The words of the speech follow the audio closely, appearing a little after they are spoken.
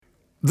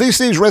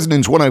This is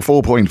Resonance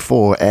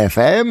 104.4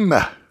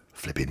 FM.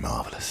 Flipping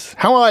marvellous.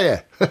 How are you?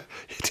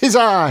 It is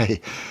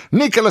I,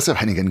 Nicholas of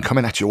Hennigan,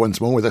 coming at you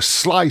once more with a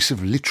slice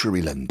of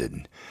literary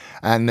London.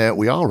 And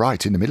we are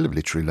right in the middle of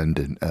literary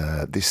London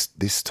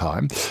this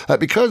time,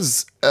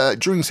 because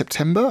during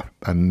September,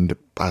 and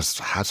as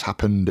has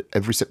happened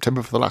every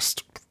September for the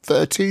last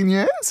 13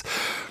 years,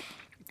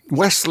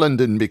 West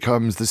London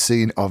becomes the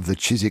scene of the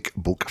Chiswick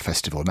Book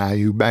Festival. Now,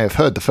 you may have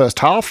heard the first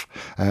half.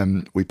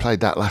 We played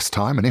that last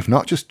time, and if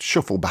not, just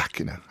shuffle back,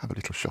 have a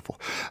little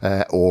shuffle.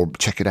 Or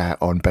check it out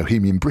on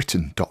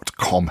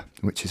bohemianbritain.com,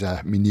 which is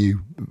my new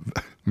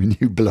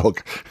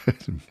blog.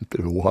 It's a bit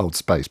of a wild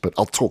space, but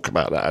I'll talk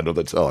about that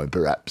another time,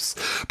 perhaps.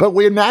 But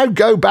we now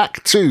go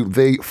back to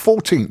the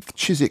 14th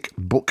Chiswick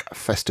Book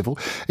Festival.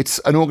 It's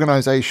an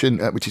organisation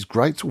which is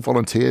great. It's all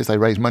volunteers. They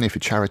raise money for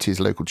charities,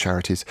 local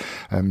charities,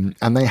 and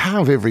they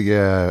have every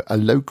year a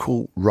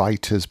local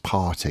writers'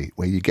 party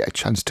where you get a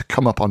chance to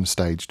come up on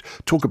stage,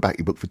 talk about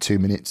your book for 2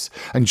 minutes.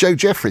 And Jo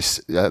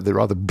Jeffries, the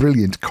rather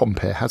brilliant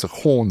compere, has a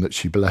horn that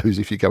she blows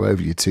if you go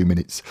over your 2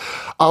 minutes.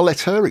 I'll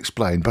let her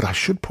explain, but I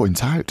should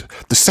point out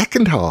the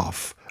second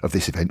half of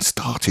this event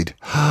started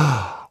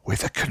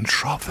with a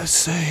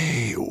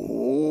controversy.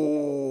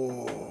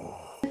 Ooh.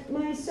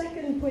 My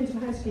second point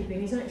of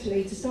housekeeping is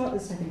actually to start the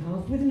second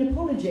half with an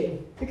apology,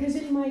 because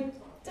in my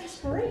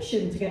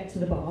desperation to get to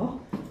the bar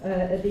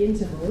at the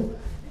interval,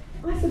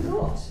 I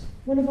forgot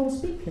one of our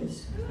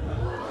speakers.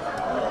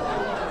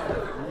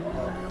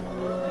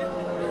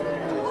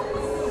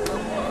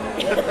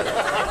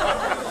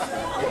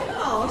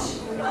 Harsh.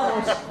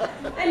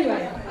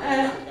 Anyway,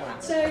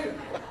 so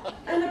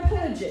an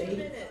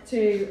apology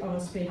to our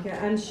speaker,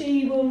 and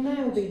she will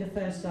now be the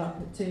first up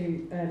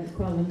to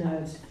quell the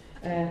nerves.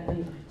 And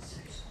I'm so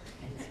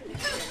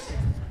sorry.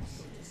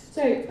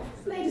 So,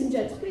 ladies and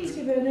gents, please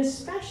give an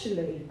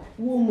especially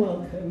warm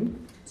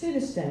welcome to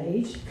the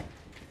stage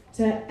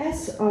to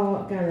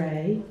S.R.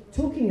 Garay,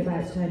 talking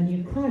about her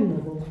new crime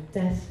novel,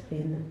 Death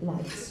in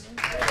Lights.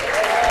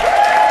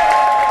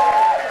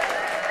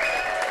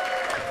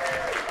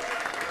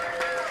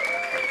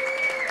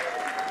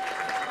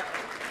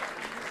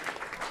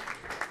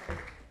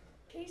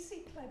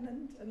 Casey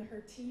Clement and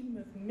her team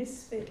of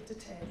misfit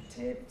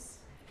detectives,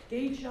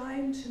 Gay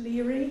Giant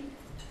Leary,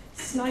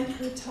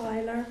 Sniper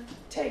Tyler,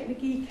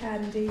 Technique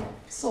Candy,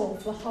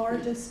 solve the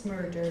hardest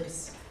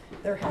murders.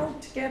 They're held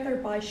together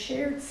by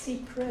shared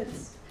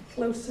secrets,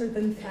 closer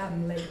than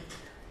family.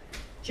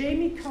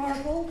 Jamie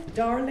Carville,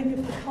 darling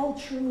of the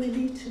cultural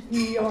elite of New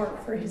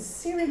York for his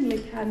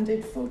searingly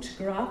candid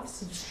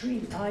photographs of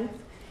street life,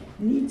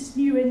 needs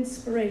new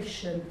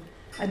inspiration,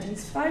 and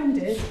he's found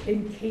it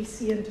in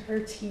Casey and her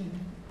team.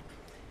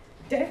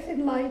 Death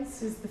in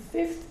Lights is the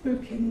 5th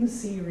book in the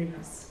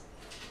series.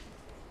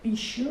 Be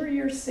sure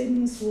your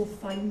sins will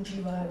find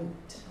you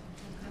out.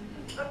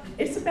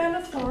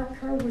 Isabella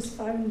Farker was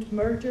found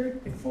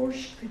murdered before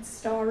she could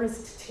star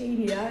as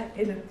Titania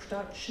in a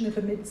production of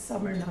A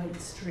Midsummer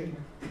Night's Dream.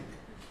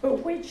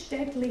 But which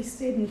deadly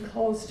sin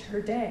caused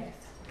her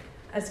death?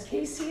 As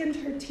Casey and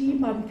her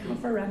team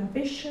uncover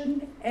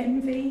ambition,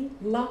 envy,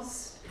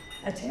 lust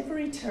at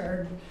every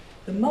turn,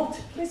 the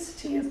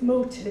multiplicity of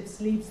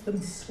motives leaves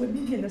them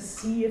swimming in a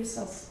sea of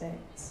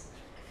suspects.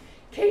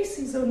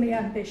 Casey's only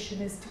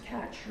ambition is to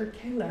catch her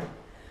killer,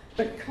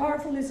 but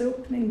Carville is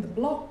opening the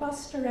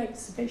blockbuster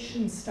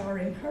exhibition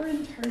starring her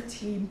and her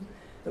team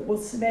that will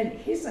cement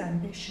his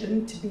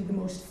ambition to be the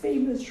most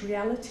famous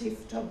reality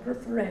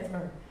photographer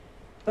ever,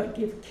 but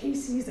give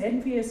Casey's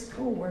envious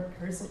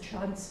co-workers a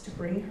chance to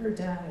bring her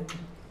down.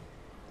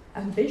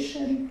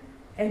 Ambition,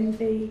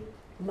 envy,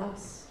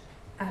 lust,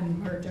 and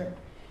murder.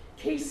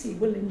 Casey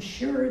will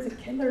ensure the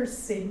killer's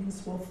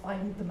sins will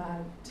find them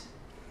out.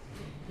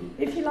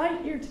 If you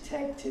like your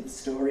detective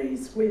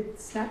stories with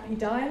snappy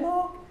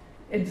dialogue,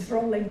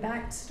 enthralling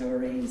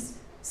backstories,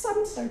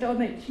 some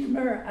sardonic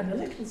humour and a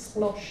little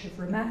splosh of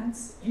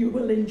romance, you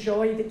will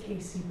enjoy the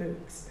Casey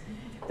books.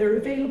 They're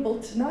available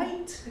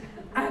tonight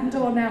and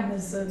on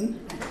Amazon.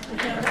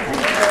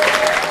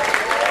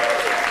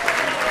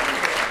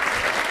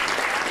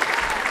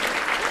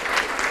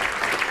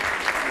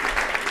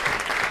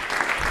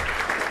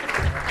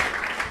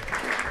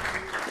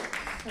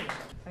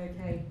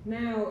 Okay,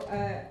 now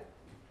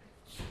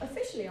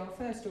officially our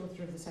first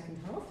author of the second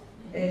half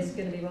is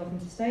going to be welcome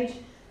to stage,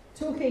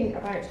 talking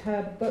about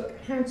her book,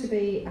 How to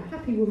Be a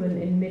Happy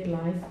Woman in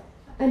Midlife,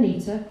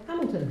 Anita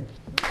Hamilton.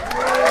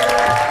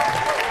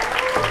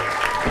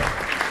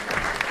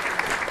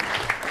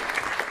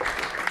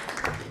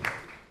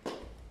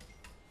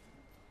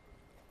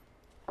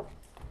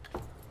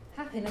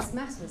 Happiness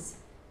matters.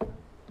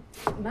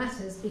 It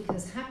matters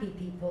because happy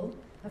people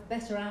have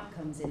better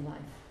outcomes in life.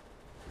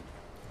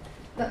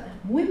 But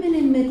women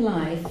in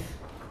midlife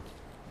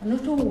are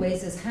not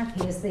always as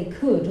happy as they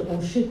could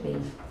or should be.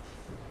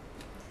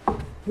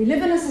 We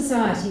live in a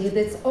society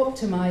that's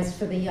optimised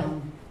for the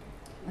young,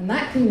 and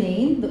that can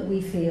mean that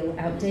we feel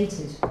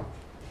outdated,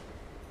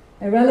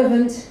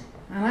 irrelevant,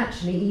 and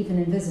actually even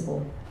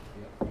invisible.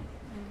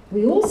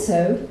 We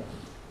also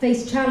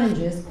face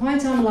challenges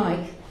quite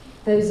unlike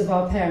those of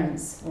our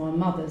parents or our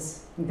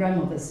mothers and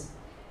grandmothers.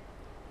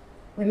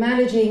 We're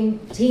managing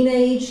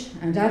teenage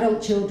and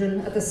adult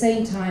children at the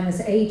same time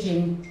as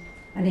aging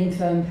and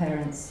infirm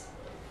parents.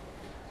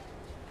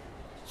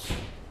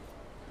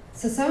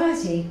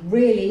 Society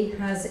really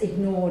has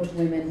ignored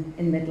women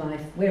in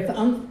midlife. We're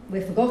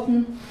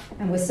forgotten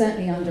and we're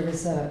certainly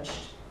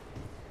under-researched.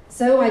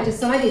 So I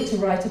decided to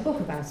write a book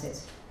about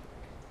it,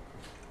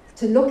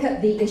 to look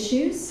at the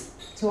issues,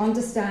 to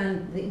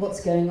understand what's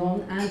going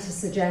on, and to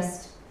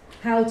suggest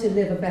how to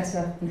live a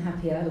better and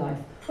happier life,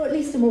 or at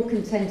least a more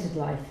contented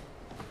life.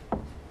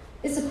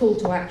 It's a call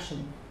to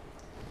action.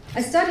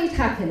 I studied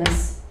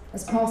happiness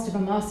as part of a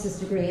master's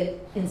degree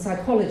in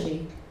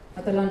psychology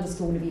at the London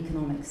School of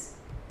Economics.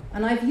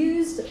 And I've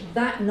used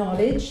that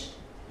knowledge,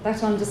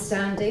 that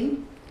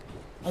understanding,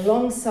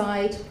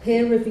 alongside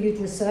peer-reviewed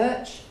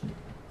research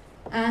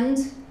and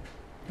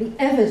the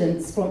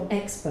evidence from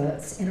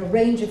experts in a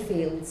range of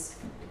fields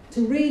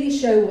to really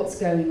show what's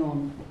going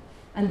on,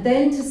 and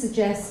then to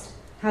suggest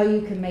how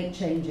you can make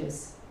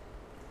changes.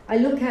 I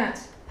look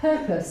at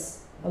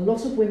purpose. A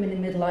lot of women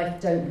in midlife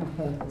don't have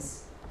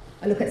purpose.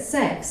 I look at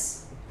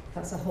sex.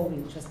 That's a whole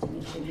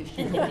interesting issue we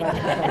should talk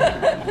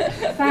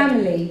about.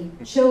 Family,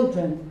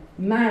 children,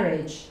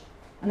 marriage,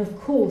 and of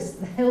course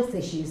the health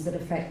issues that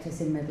affect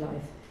us in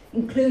midlife,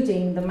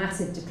 including the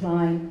massive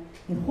decline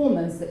in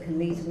hormones that can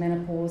lead to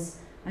menopause,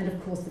 and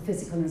of course the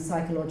physical and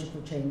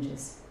psychological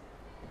changes.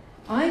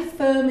 I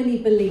firmly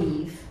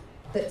believe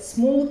that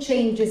small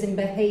changes in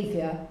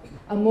behaviour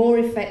are more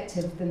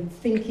effective than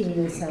thinking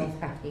yourself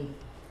happy.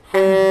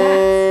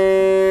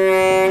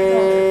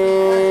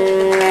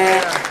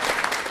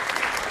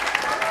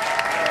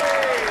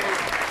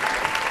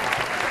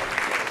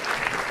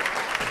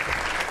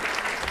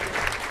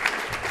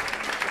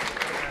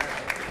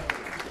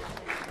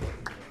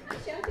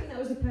 Actually, I think that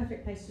was the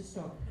perfect place to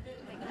stop.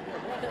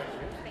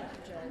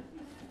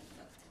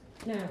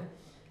 Now,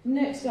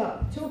 next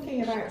up,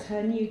 talking about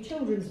her new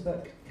children's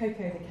book,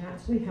 Coco the Cat,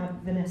 we have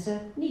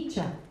Vanessa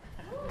Nietzsche.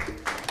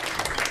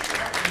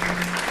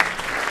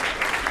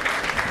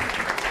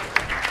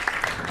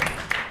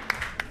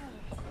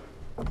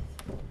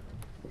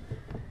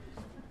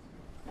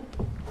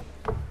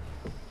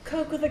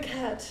 Coco the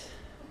Cat.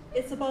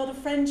 It's about a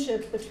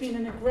friendship between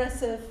an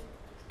aggressive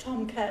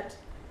tomcat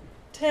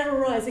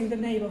terrorizing the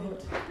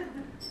neighborhood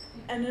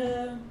and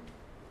a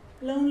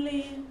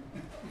lonely,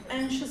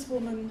 anxious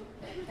woman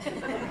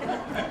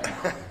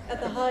at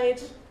the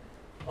height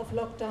of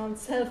lockdown,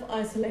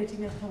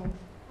 self-isolating at home.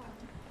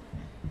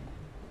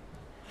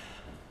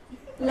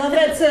 Love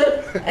at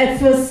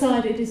first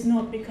sight it is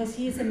not, because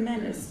he is a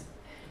menace.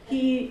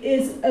 He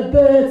is a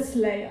bird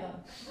slayer.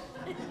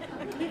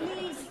 He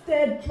leaves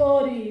dead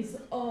bodies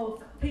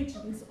of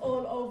pigeons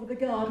all over the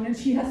garden and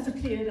she has to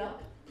clear it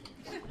up.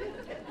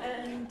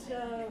 And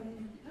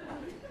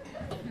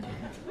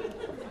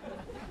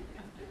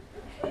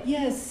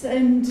yes,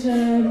 and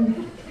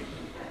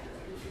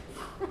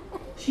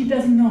she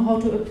doesn't know how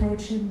to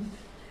approach him.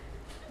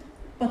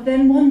 But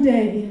then one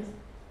day,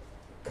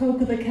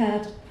 Coco the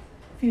cat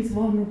feels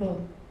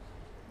vulnerable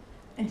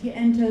and he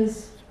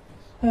enters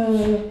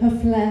her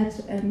flat,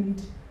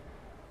 and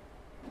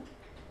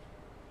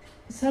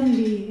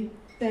suddenly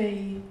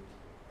they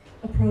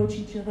approach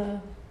each other,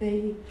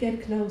 they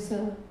get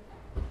closer,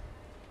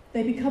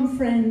 they become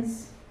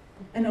friends,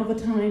 and over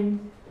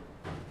time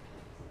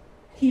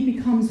he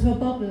becomes her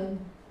bubble.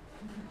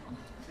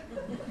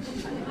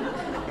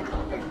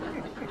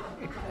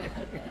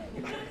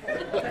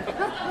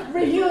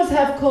 Reviewers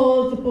have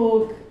called the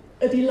book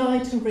a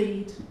delight to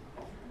read.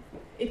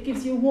 It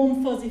gives you a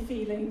warm, fuzzy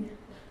feeling.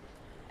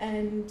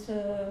 And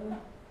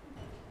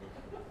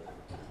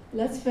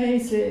let's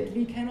face it,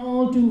 we can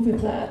all do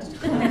with that.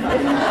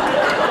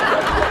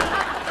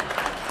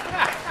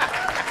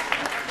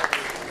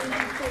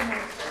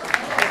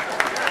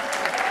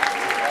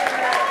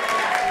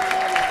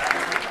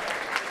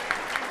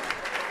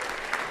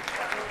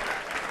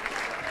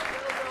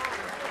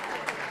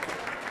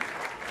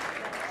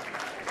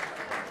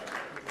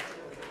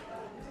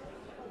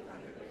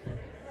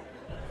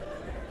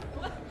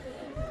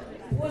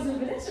 Wasn't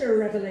Vanessa a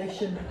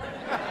revelation?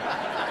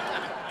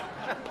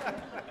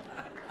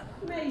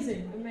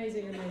 Amazing,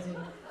 amazing, amazing.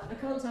 I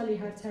can't tell you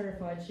how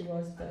terrified she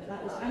was, but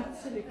that was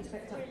absolutely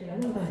spectacular.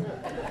 Well done.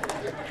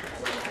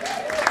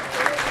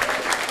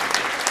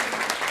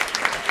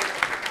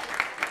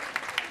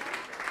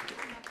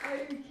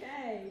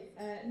 Okay,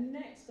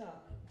 next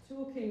up,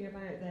 talking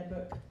about their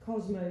book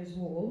Cosmo's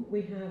War,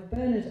 we have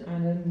Bernard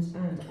Adams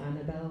and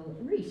Annabelle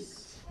Rees.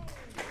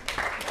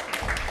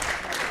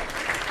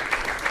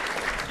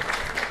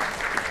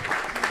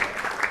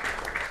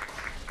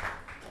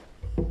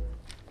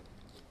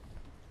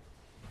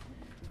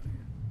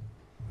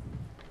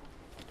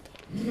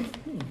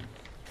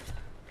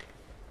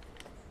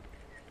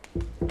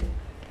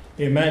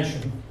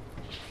 Imagine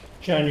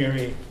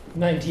January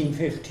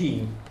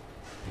 1915,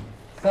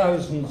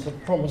 thousands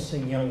of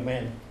promising young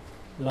men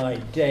lie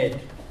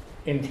dead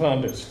in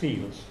Flanders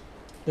fields.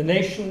 The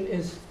nation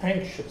is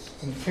anxious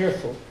and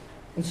fearful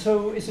And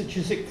so is a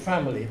Chiswick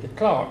family, the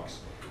Clarks.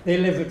 They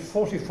live at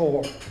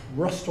 44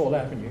 Rustall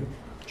Avenue,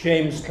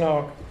 James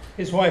Clark,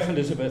 his wife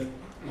Elizabeth,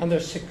 and their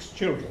 6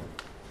 children.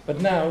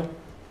 But now,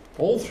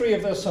 all 3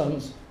 of their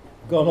sons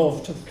gone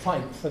off to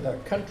fight for their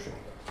country.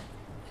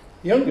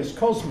 The youngest,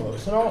 Cosmo,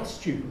 is an art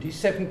student. He's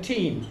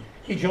 17.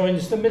 He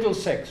joins the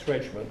Middlesex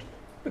Regiment,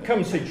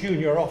 becomes a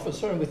junior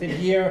officer, and within a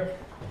year,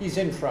 he's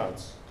in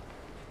France.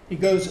 He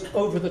goes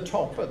over the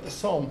top at the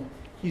Somme.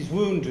 He's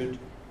wounded.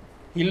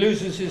 He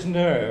loses his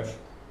nerve.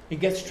 He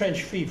gets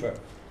trench fever,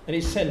 and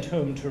he's sent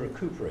home to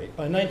recuperate.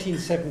 By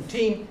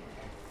 1917,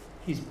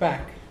 he's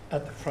back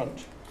at the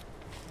front.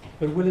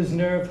 But will his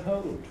nerve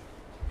hold?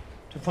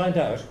 To find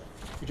out,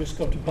 you just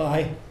got to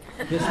buy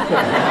this book.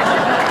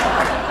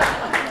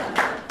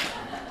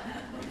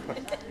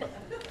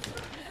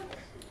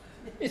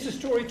 It's a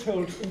story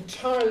told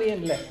entirely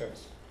in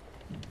letters.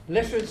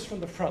 Letters from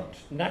the front.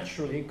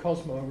 Naturally,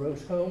 Cosmo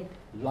wrote home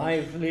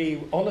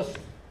lively, honest,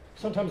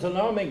 sometimes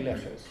alarming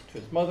letters to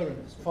his mother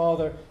and his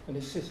father and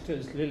his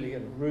sisters Lily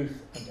and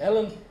Ruth and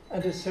Ellen,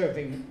 and his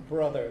serving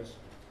brothers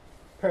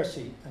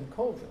Percy and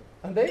Colvin.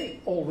 And they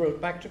all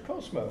wrote back to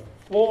Cosmo,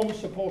 warm,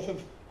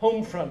 supportive,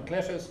 home front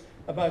letters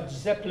about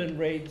Zeppelin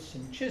raids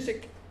in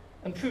Chiswick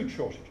and food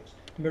shortages.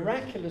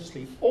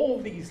 Miraculously, all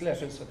these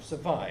letters have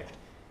survived.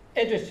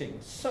 Editing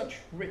such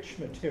rich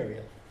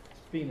material has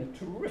been a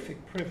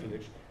terrific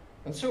privilege,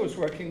 and so is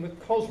working with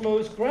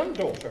Cosmo's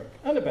granddaughter,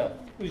 Annabelle,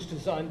 who's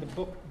designed the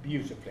book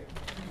beautifully.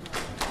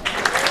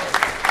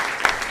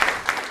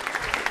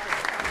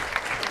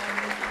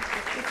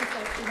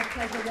 It's been a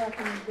pleasure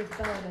working with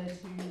Bernard,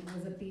 who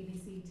was a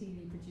BBC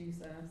TV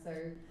producer, so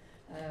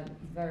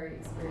very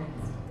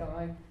experienced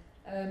guy.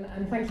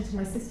 And thank you to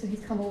my sister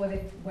who's come all the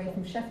way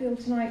from Sheffield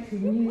tonight, who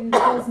knew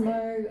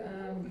Cosmo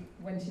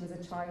when she was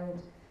a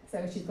child. So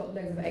she's got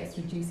loads of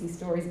extra juicy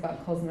stories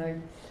about Cosmo.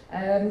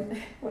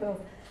 What else?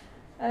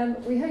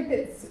 We hope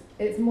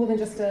it's more than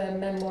just a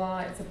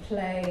memoir, it's a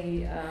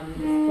play.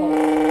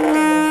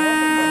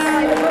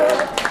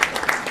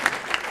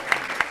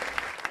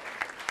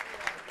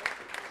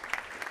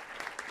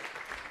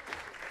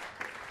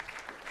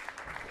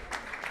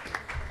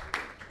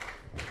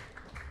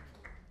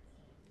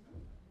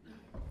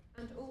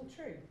 And all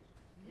true.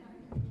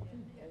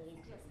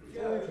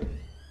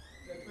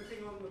 They're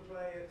putting on the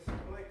play at St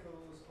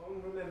Michael's on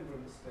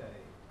Remembrance Day.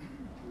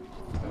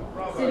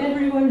 Did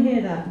everyone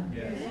hear that?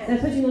 Yes. They're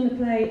putting on the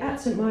play at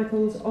St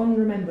Michael's on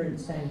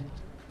Remembrance Day.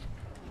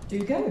 Do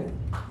go.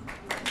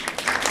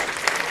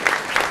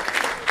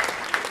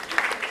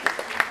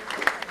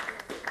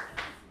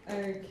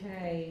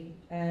 Okay,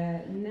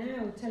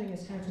 now telling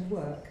us how to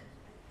work,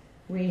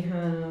 we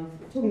have,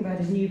 talking about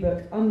his new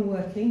book,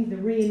 Unworking, the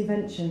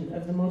Reinvention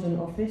of the Modern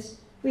Office,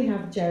 we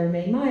have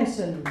Jeremy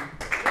Myerson.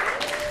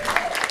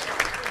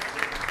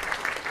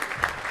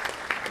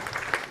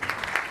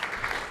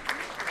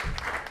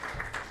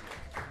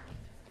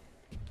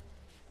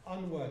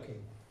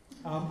 Unworking.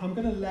 I'm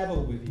going to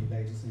level with you,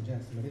 ladies and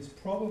gentlemen. It's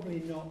probably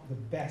not the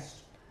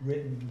best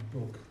written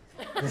book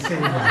this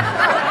evening.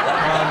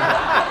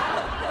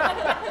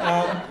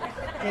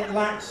 It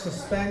lacks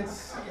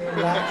suspense, it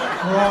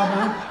lacks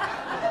drama.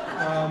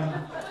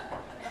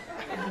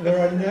 There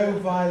are no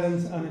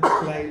violent,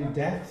 unexplained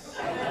deaths,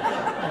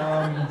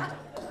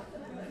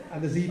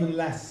 and there's even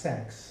less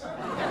sex.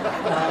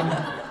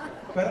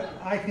 But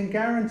I can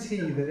guarantee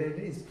that it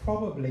is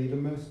probably the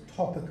most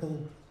topical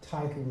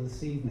title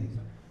this evening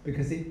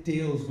because it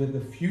deals with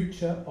the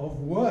future of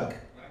work.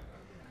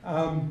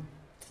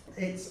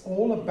 It's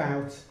all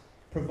about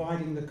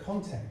providing the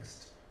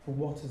context for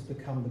what has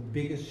become the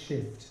biggest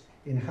shift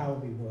in how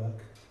we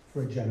work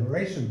for a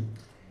generation.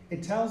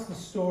 It tells the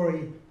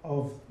story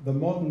of the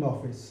modern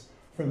office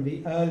from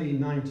the early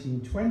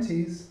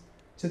 1920s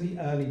to the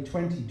early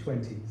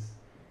 2020s.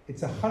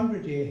 It's a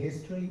 100-year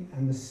history,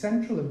 and the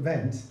central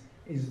event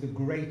is the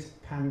great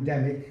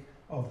pandemic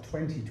of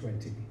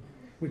 2020,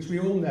 which we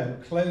all know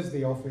closed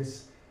the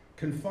office,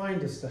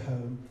 confined us to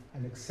home,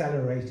 and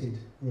accelerated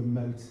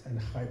remote and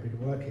hybrid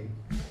working.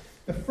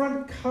 The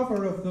front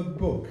cover of the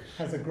book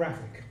has a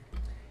graphic.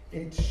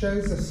 It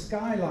shows a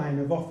skyline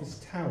of office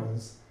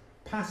towers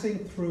passing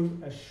through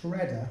a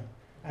shredder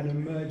and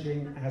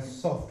emerging as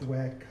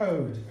software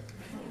code.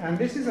 And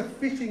this is a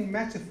fitting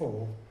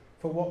metaphor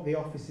for what the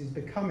office is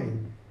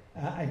becoming,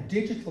 a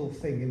digital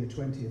thing in the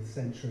 20th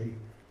century,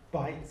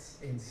 bytes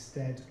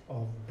instead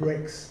of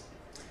bricks.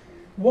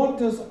 What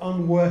does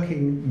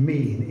unworking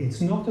mean?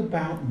 It's not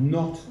about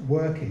not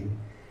working.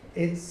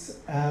 It's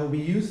we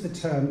use the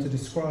term to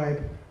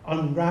describe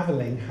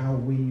unraveling how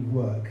we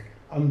work,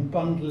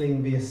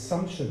 unbundling the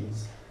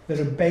assumptions that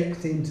are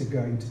baked into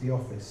going to the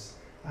office,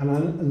 and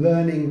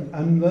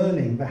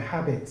unlearning the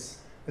habits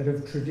that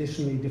have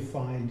traditionally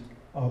defined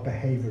our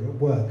behaviour at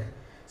work.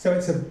 So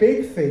it's a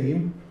big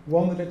theme,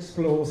 one that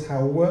explores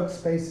how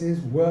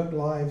workspaces, work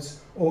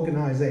lives,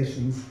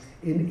 organisations,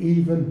 in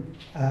even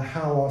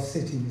how our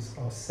cities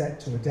are set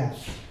to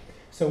adapt.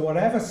 So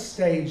whatever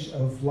stage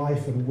of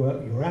life and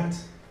work you're at,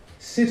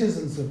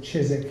 citizens of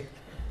Chiswick,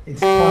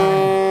 it's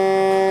time.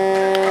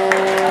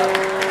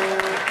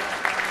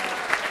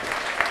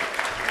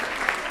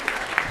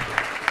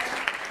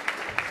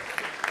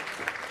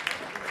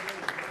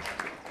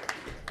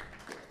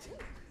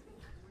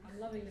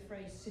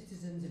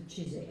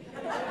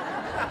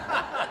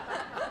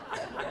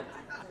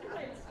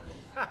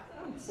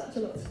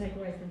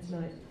 away from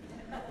tonight.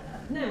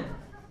 Now,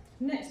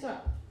 next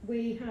up,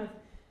 we have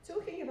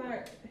talking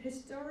about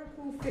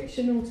historical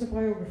fiction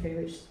autobiography,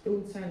 which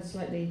all sounds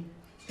slightly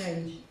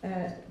strange,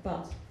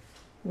 but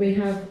we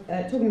have,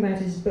 talking about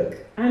his book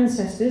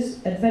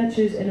Ancestors,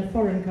 Adventures in a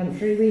Foreign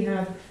Country, we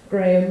have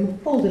Graham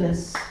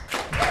Holderness.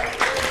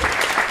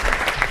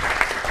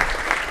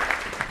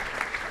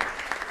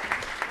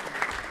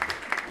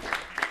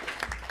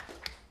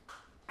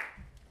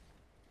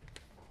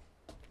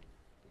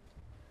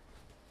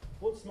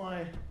 What's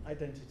my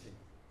identity?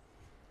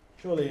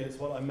 Surely it's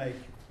what I make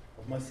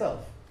of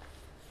myself.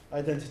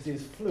 Identity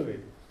is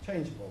fluid,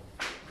 changeable.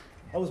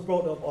 I was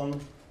brought up on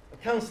a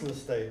council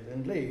estate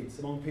in Leeds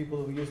among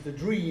people who used to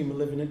dream of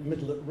living in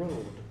Midlet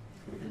Road.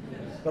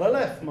 But I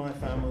left my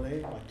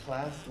family, my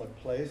class, my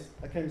place.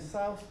 I came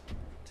south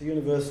to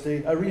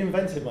university. I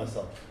reinvented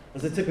myself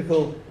as a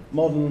typical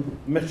modern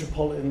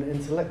metropolitan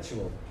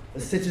intellectual, a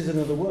citizen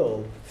of the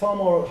world, far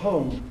more at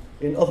home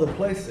in other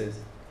places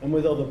and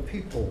with other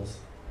peoples.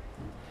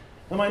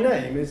 And my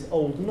name is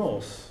Old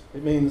Norse.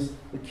 It means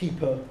the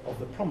keeper of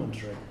the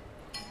promontory.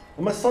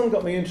 And my son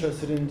got me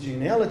interested in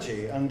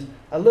genealogy, and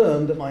I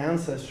learned that my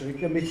ancestry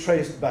can be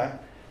traced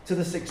back to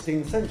the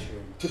 16th century,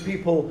 to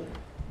people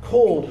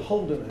called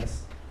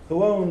Holderness,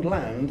 who owned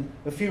land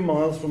a few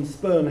miles from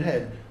Spurn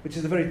Head, which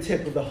is the very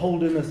tip of the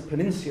Holderness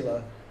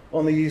Peninsula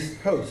on the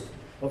east coast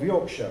of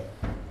Yorkshire.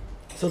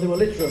 So they were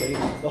literally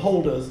the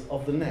holders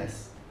of the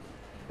Ness.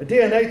 A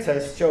DNA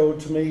test showed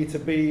to me to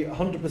be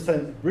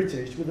 100%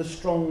 British with a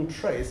strong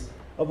trace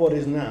of what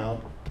is now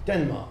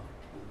Denmark.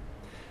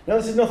 Now,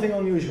 this is nothing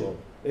unusual.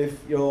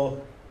 If your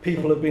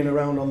people have been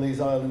around on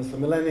these islands for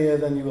millennia,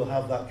 then you will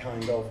have that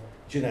kind of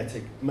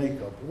genetic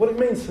makeup. What it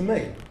means for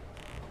me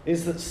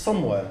is that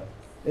somewhere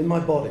in my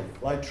body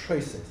lie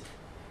traces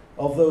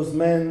of those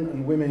men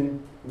and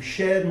women who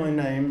shared my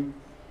name,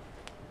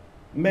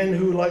 men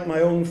who, like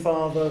my own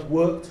father,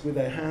 worked with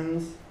their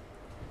hands,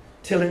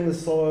 tilling the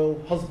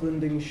soil,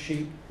 husbanding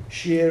sheep,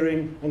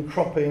 shearing and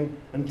cropping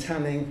and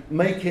tanning,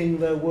 making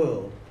their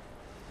world.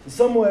 And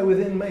somewhere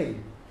within me,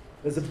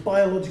 there's a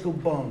biological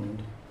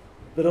bond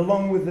that,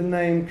 along with the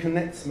name,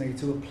 connects me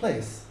to a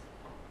place,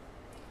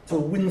 to a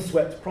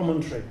windswept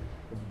promontory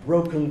of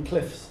broken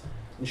cliffs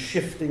and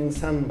shifting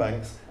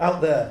sandbanks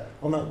out there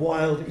on that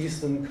wild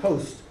eastern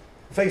coast,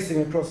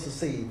 facing across the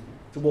sea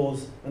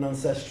towards an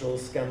ancestral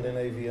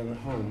Scandinavian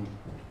home.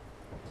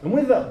 And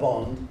with that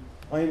bond,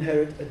 I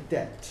inherit a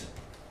debt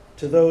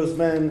to those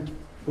men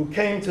who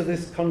came to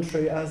this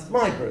country as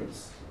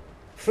migrants,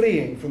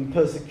 fleeing from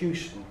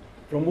persecution,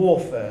 from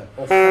warfare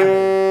or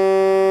famine.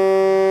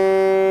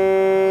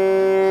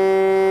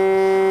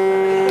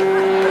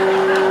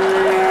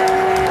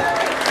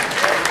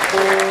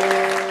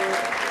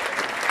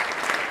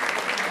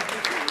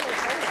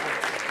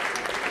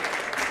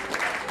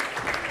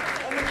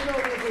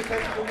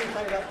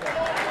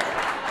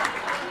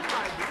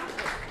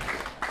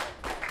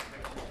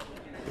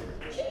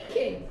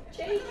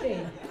 Cheeky.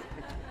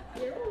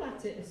 You're all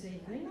at it this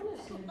evening,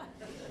 honestly.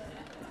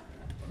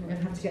 We're going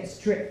to have to get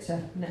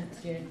stricter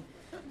next year.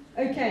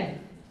 Okay,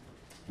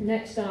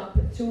 next up,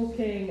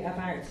 talking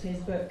about his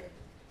book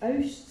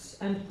Oasts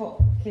and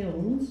Hop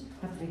Kilns,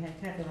 I have to be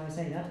careful how I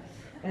say that,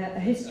 a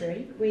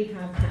history, we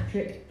have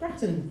Patrick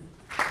Bratton.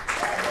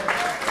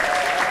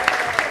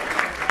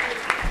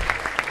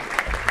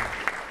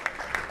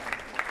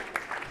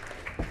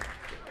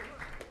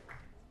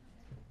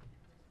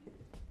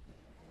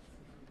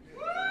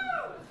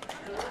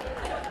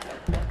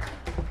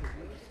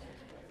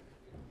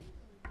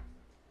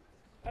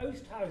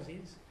 Oast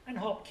houses and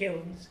hop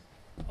kilns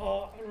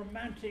are a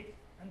romantic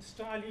and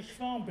stylish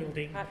farm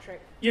building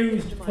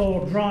used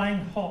for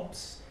drying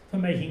hops for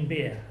making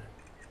beer.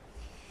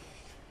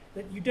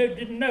 That you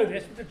didn't know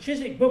this, but the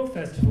Chiswick Book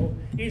Festival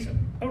is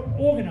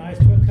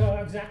organised to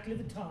occur exactly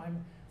the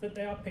time that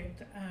they are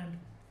picked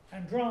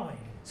and dried.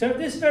 So at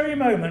this very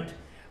moment,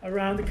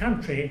 around the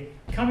country,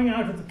 coming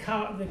out of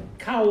the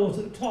cowls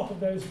at the top of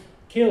those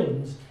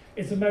kilns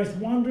is the most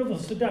wonderful,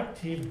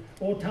 seductive,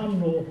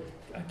 autumnal,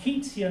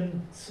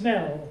 Keatsian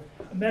smell,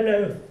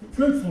 mellow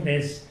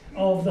fruitfulness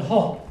of the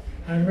hop,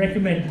 and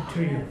recommend it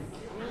to you.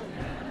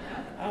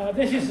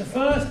 This is the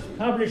first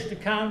published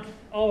account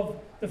of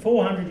the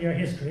 400-year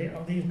history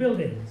of these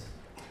buildings.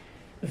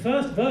 The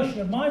first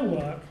version of my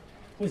work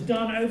was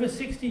done over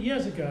 60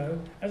 years ago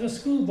as a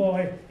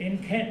schoolboy in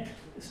Kent,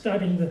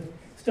 studying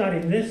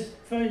this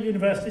for a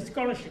university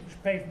scholarship,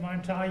 which paid for my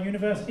entire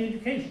university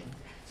education.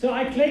 So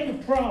I claim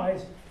a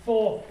prize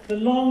for the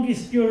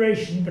longest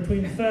duration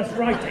between first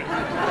writing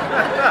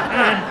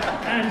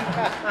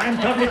and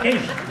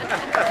publication.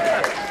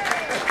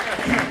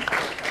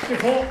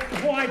 Before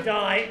I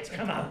die, it's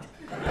come out.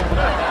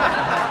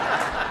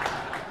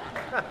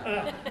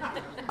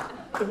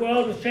 The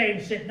world has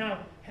changed it now,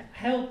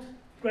 helped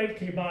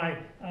greatly by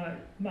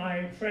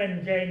my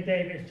friend Jane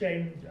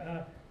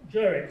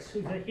Jurix,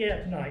 who's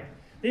here tonight.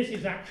 This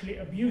is actually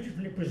a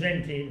beautifully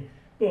presented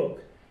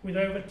book with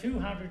over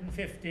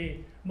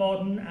 250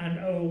 modern and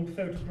old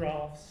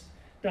photographs,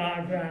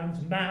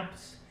 diagrams,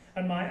 maps,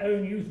 and my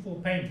own youthful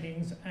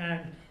paintings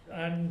and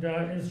and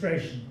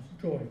illustrations,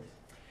 drawings.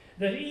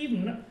 There's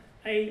even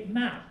a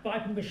map by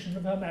permission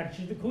of Her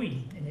Majesty the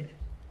Queen in it.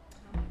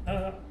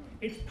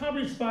 It's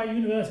published by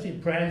University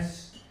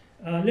Press,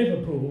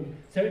 Liverpool,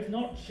 so it's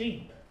not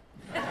cheap.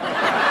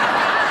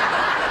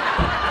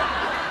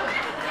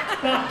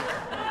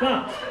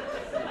 But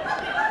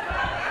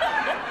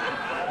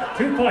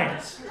 2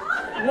 points.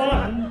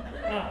 One,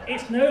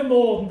 it's no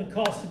more than the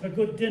cost of a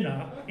good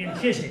dinner in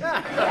Chiswick.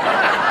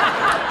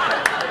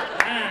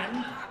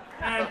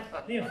 and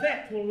the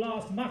effect will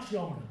last much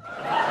longer.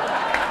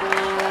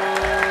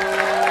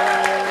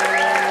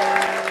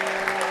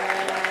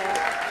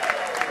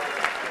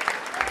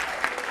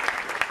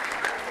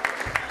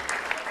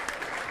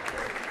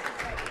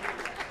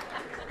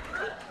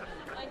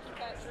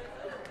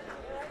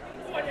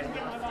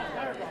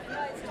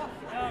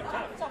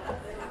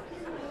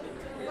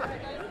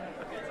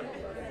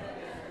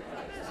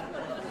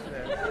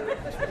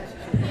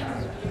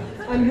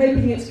 I'm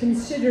hoping it's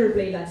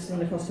considerably less than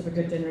the cost of a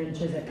good dinner in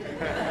Chiswick.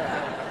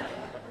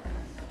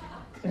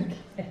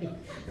 Okay.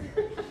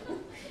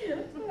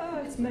 Oh,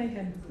 it's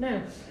mayhem.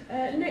 Now,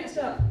 next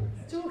up,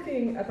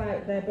 talking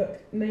about their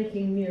book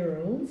Making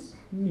Murals,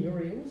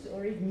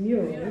 or even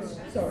Murals,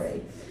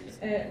 sorry,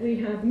 we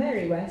have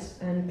Mary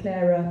West and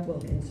Clara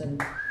Wilkinson.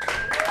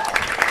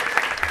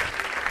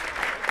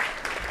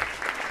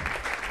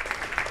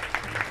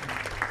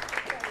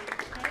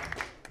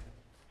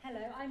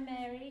 Hello, I'm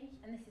Mary,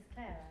 and this is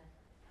Clara.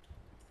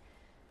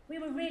 We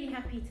were really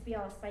happy to be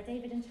asked by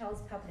David and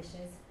Charles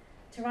Publishers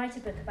to write a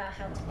book about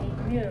how to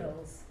paint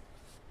murals.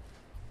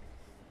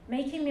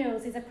 Making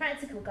Murals is a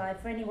practical guide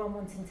for anyone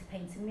wanting to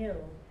paint a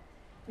mural.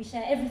 We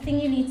share everything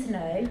you need to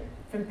know,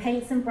 from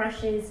paints and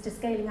brushes to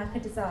scaling up a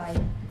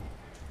design,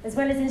 as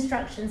well as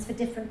instructions for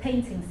different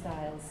painting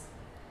styles.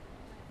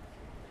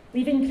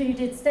 We've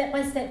included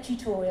step-by-step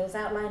tutorials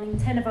outlining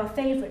 10 of our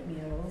favourite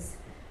murals,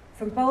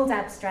 from bold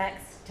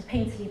abstracts to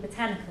painterly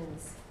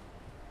botanicals.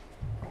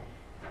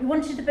 We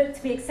wanted the book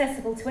to be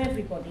accessible to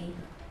everybody,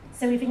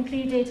 so we've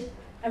included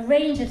a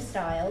range of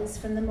styles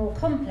from the more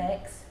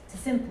complex to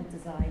simple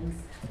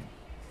designs.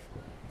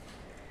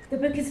 The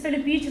book is full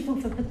of beautiful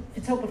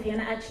photography, and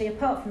actually,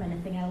 apart from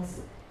anything else,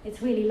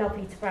 it's really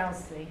lovely to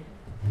browse through.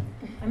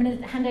 I'm going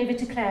to hand over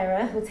to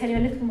Clara, who'll tell you a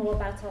little more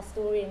about our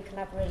story and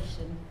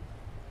collaboration.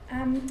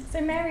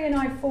 So Mary and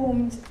I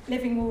formed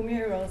Living Wall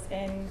Murals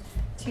in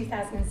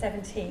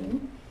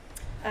 2017.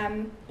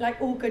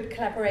 Like all good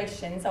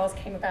collaborations, ours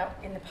came about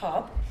in the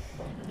pub,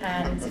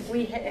 and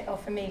we hit it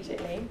off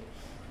immediately.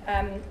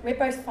 We're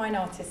both fine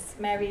artists.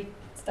 Mary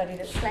studied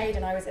at Slade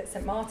and I was at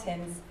St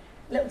Martin's.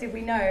 Little did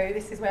we know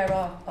this is where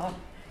our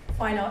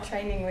fine art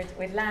training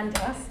would land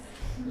us.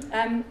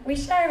 We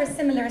share a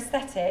similar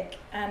aesthetic,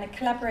 and a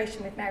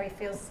collaboration with Mary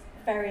feels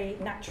very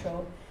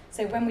natural.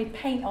 So when we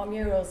paint our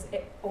murals,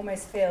 it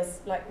almost feels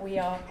like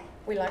we're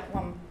like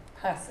one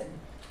person.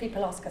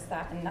 People ask us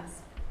that, and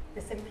that's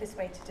the simplest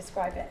way to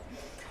describe it.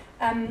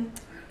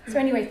 So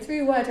anyway,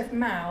 through word of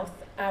mouth,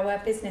 our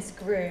business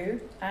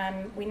grew.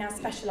 We now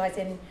specialise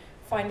in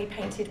finely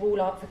painted wall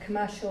art for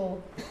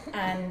commercial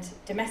and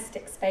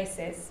domestic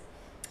spaces.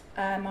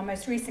 Our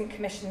most recent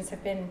commissions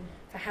have been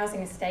for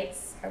housing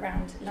estates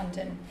around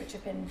London, which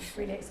have been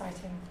really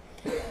exciting.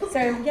 So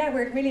yeah,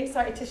 we're really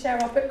excited to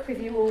share our book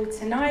with you all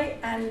tonight,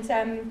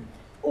 and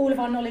all of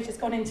our knowledge has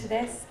gone into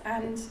this,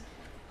 and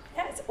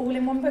yeah, it's all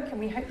in one book, and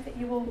we hope that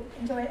you will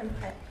enjoy it and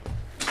play it.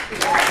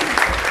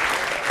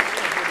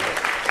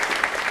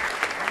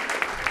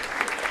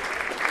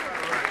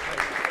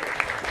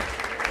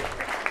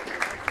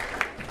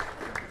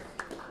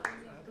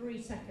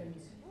 3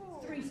 seconds.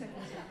 3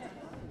 seconds.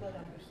 Well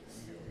done.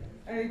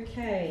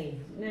 Okay,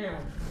 now,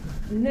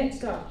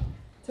 next up,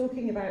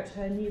 talking about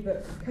her new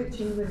book,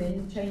 Coaching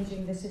Women,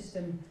 Changing the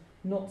System,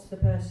 Not the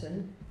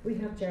Person, we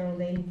have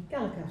Geraldine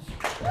Gallagher.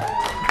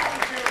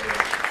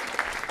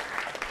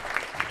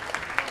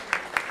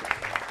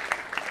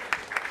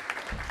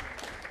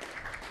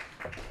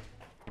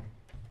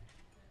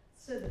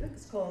 So the book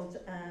is called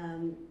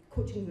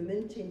Coaching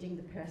Women, Changing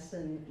the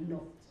Person,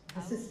 Not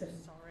the System.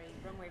 Sorry,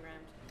 wrong way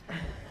round.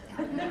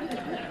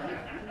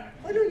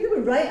 Oh no, you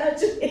were right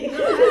actually.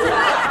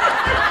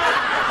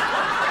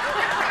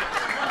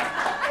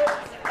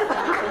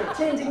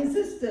 Changing the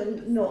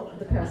system, not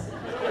the person.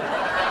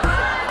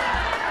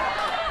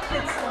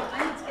 I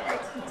need to get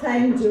extra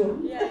time, Joe.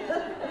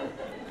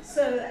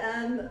 So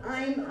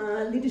I'm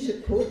a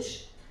leadership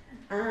coach,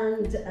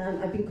 and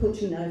I've been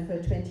coaching now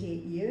for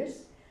 28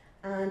 years.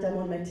 And I'm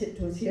on my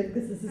tiptoes here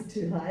because this is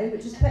too high,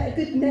 which is quite a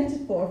good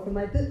metaphor for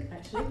my book,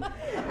 actually.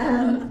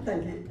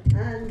 Thank you.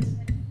 And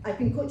I've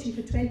been coaching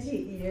for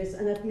 28 years,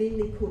 and I've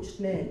mainly coached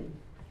men.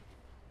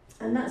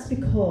 And that's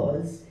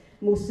because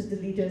most of the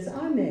leaders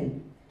are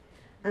men.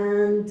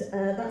 And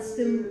that's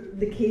still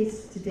the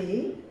case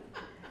today,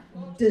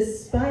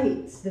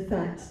 despite the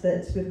fact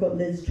that we've got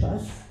Liz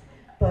Truss.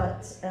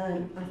 But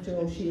after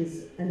all, she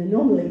is an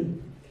anomaly.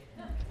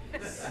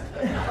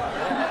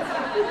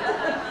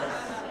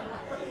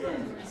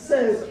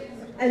 So,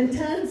 In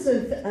terms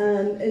of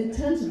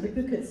the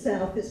book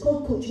itself, it's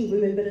called Coaching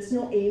Women, but it's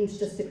not aimed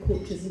just at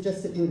coaches and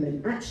just at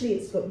women. Actually,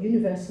 it's got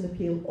universal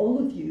appeal. All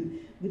of you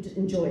would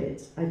enjoy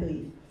it, I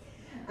believe.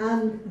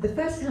 The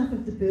first half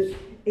of the book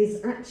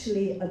is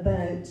actually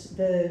about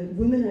the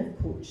women I've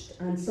coached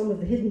and some of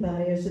the hidden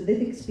barriers that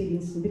they've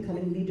experienced in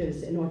becoming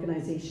leaders in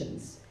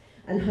organisations,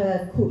 and how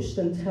I've coached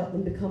them to help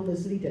them become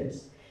those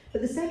leaders.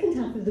 But the second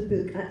half of the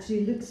book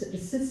actually looks at the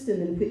system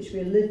in which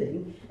we're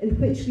living, in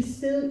which we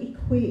still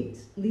equate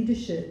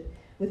leadership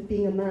with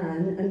being a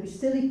man, and we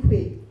still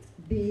equate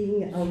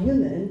being a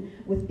woman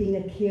with being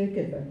a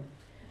caregiver.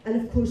 And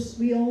of course,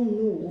 we all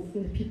know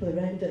from the people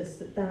around us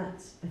that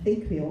I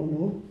think we all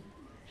know,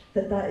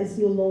 that is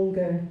no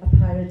longer a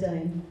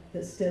paradigm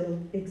that still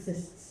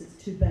exists.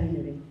 It's too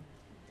binary.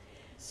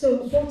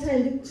 So what I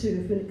look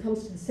to when it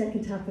comes to the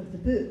second half of the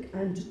book,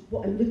 and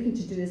what I'm looking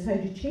to do, is how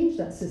do you change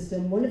that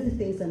system? One of the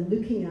things I'm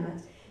looking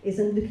at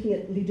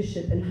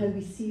leadership and how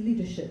we see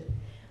leadership.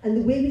 And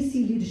the way we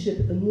see leadership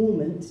at the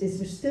moment is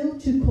we're still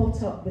too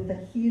caught up with a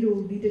hero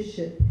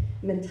leadership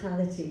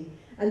mentality.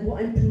 And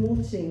what I'm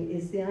promoting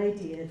is the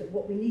idea that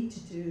what we need to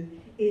do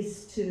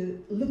is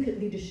to look at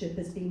leadership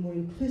as being more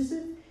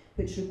inclusive,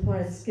 which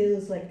requires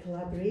skills like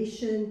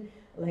collaboration,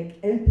 like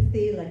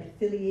empathy, like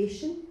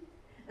affiliation.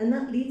 And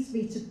that leads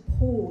me to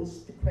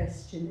pose the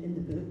question in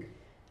the book,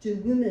 do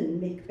women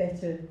make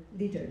better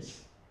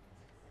leaders?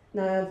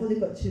 Now, I've only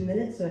got 2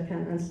 minutes, so I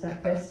can't answer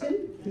that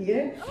question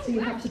here, so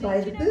you have to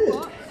buy the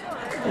book.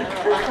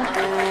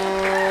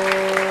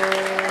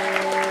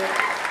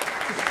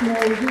 It's a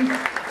small read.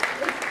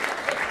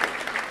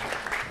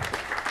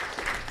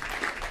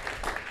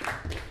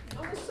 I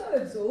was so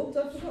absorbed,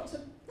 I forgot to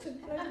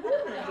play the ball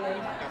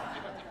actually.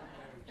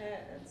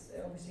 That's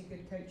obviously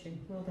good coaching,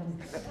 well done.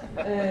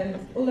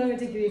 Although I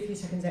did give you a few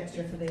seconds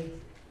extra for the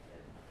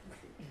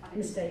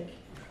mistake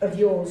of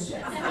yours.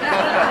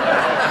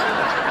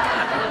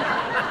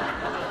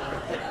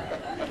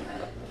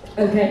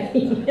 Okay.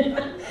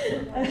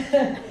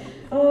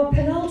 Our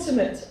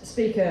penultimate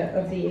speaker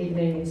of the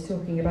evening is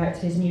talking about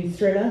his new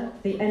thriller,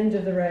 The End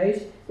of the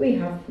Road. We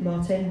have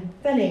Martin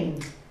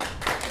Venning.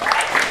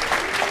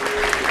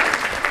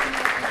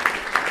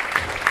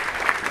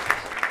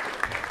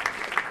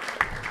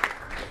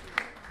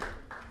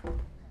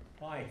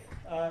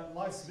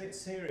 Life's a bit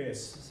serious,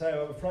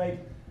 so I'm afraid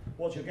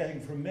what you're getting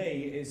from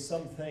me is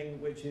something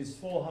which is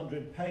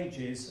 400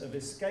 pages of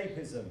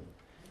escapism.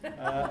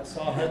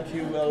 So I hope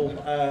you will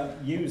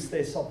use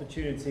this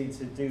opportunity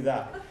to do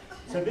that.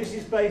 So this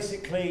is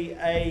basically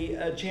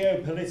a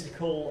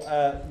geopolitical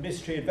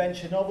mystery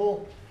adventure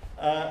novel,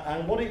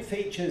 and what it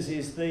features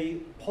is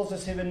the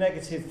positive and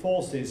negative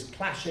forces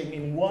clashing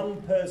in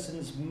one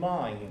person's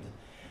mind.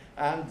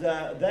 And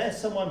they're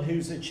someone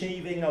who's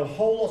achieving a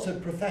whole lot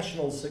of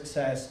professional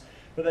success,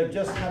 but they've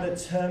just had a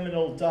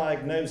terminal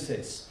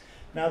diagnosis.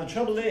 Now the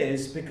trouble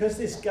is, because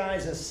this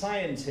guy's a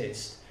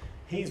scientist,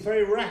 he's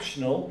very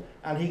rational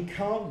and he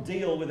can't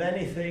deal with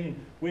anything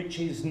which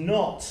is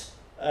not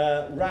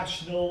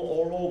rational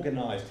or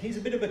organised. He's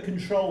a bit of a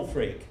control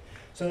freak.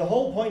 So the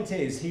whole point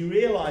is, he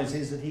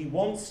realises that he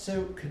wants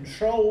to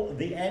control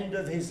the end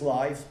of his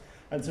life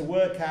and to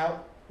work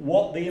out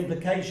what the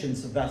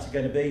implications of that are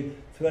going to be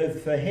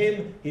for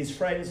him, his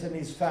friends and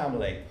his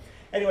family.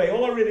 Anyway,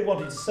 all I really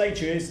wanted to say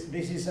to you is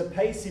this is a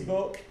pacey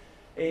book,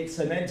 it's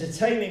an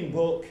entertaining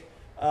book,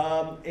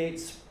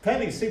 it's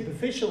fairly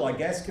superficial, I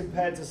guess,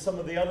 compared to some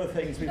of the other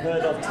things we've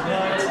heard of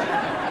tonight,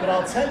 but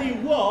I'll tell you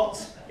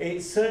what,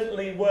 it's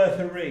certainly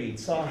worth a read,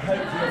 so I hope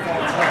you'll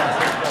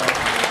find it.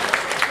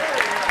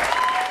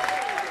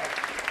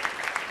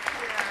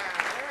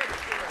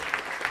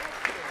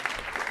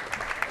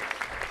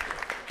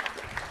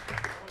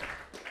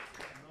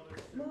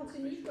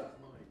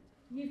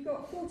 You've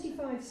got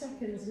 45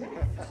 seconds left.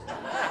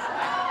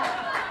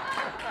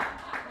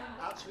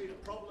 Actually, the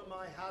problem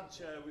I had,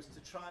 Joe, was to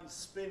try and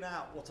spin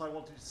out what I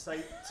wanted to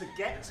say to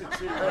get to 2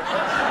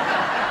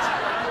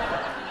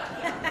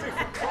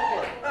 Different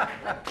problem.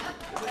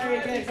 Very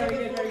good, very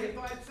good, very good.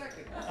 5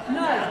 seconds.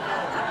 No.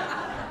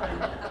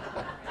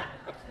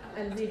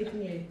 And neither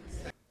can you.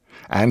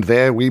 And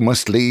there we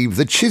must leave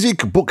the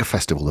Chiswick Book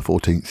Festival, the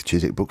 14th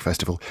Chiswick Book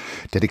Festival,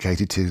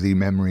 dedicated to the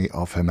memory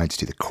of Her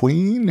Majesty the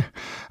Queen.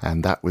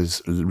 And that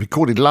was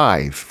recorded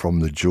live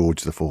from the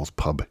George IV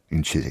pub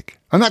in Chiswick.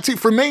 And that's it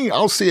from me.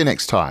 I'll see you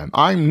next time.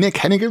 I'm Nick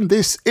Hennigan.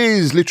 This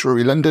is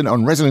Literary London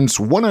on Resonance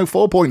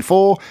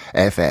 104.4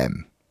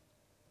 FM.